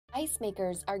Ice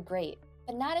makers are great,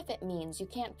 but not if it means you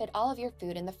can't fit all of your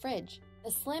food in the fridge. The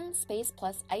Slim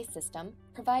SpacePlus Ice System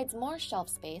provides more shelf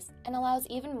space and allows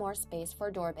even more space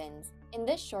for door bins. In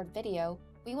this short video,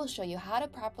 we will show you how to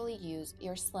properly use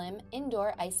your Slim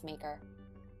indoor ice maker.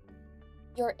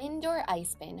 Your indoor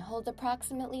ice bin holds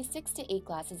approximately 6 to 8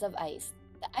 glasses of ice.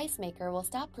 The ice maker will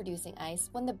stop producing ice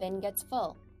when the bin gets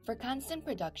full. For constant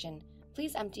production,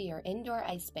 please empty your indoor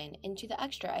ice bin into the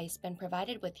extra ice bin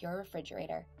provided with your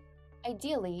refrigerator.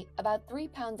 Ideally, about 3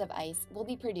 pounds of ice will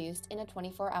be produced in a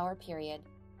 24-hour period.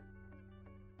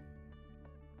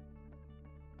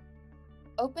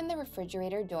 Open the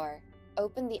refrigerator door.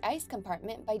 Open the ice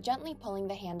compartment by gently pulling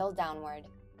the handle downward.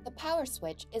 The power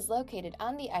switch is located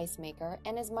on the ice maker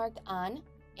and is marked on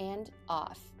and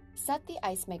off. Set the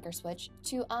ice maker switch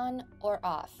to on or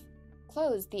off.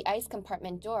 Close the ice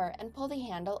compartment door and pull the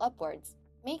handle upwards.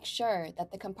 Make sure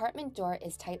that the compartment door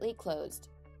is tightly closed.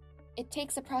 It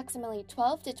takes approximately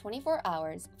 12 to 24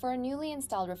 hours for a newly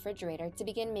installed refrigerator to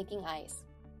begin making ice.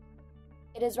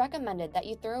 It is recommended that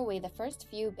you throw away the first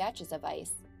few batches of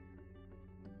ice.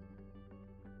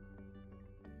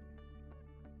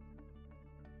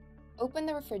 Open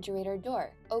the refrigerator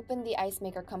door. Open the ice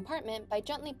maker compartment by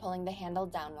gently pulling the handle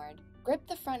downward. Grip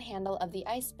the front handle of the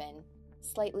ice bin.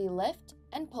 Slightly lift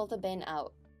and pull the bin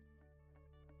out.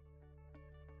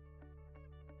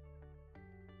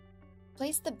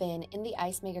 Place the bin in the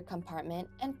ice maker compartment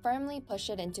and firmly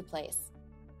push it into place.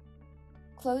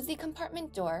 Close the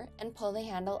compartment door and pull the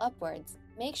handle upwards.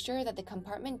 Make sure that the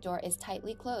compartment door is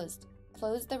tightly closed.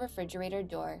 Close the refrigerator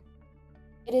door.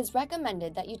 It is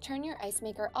recommended that you turn your ice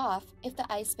maker off if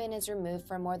the ice bin is removed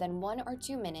for more than 1 or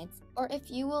 2 minutes or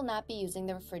if you will not be using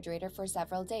the refrigerator for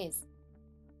several days.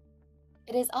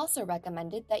 It is also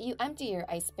recommended that you empty your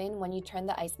ice bin when you turn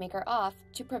the ice maker off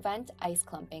to prevent ice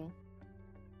clumping.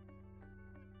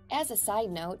 As a side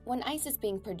note, when ice is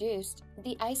being produced,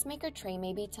 the ice maker tray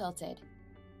may be tilted.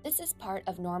 This is part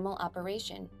of normal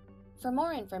operation. For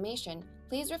more information,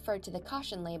 please refer to the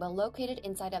caution label located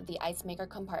inside of the ice maker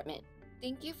compartment.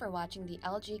 Thank you for watching the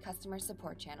LG Customer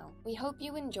Support Channel. We hope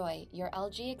you enjoy your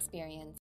LG experience.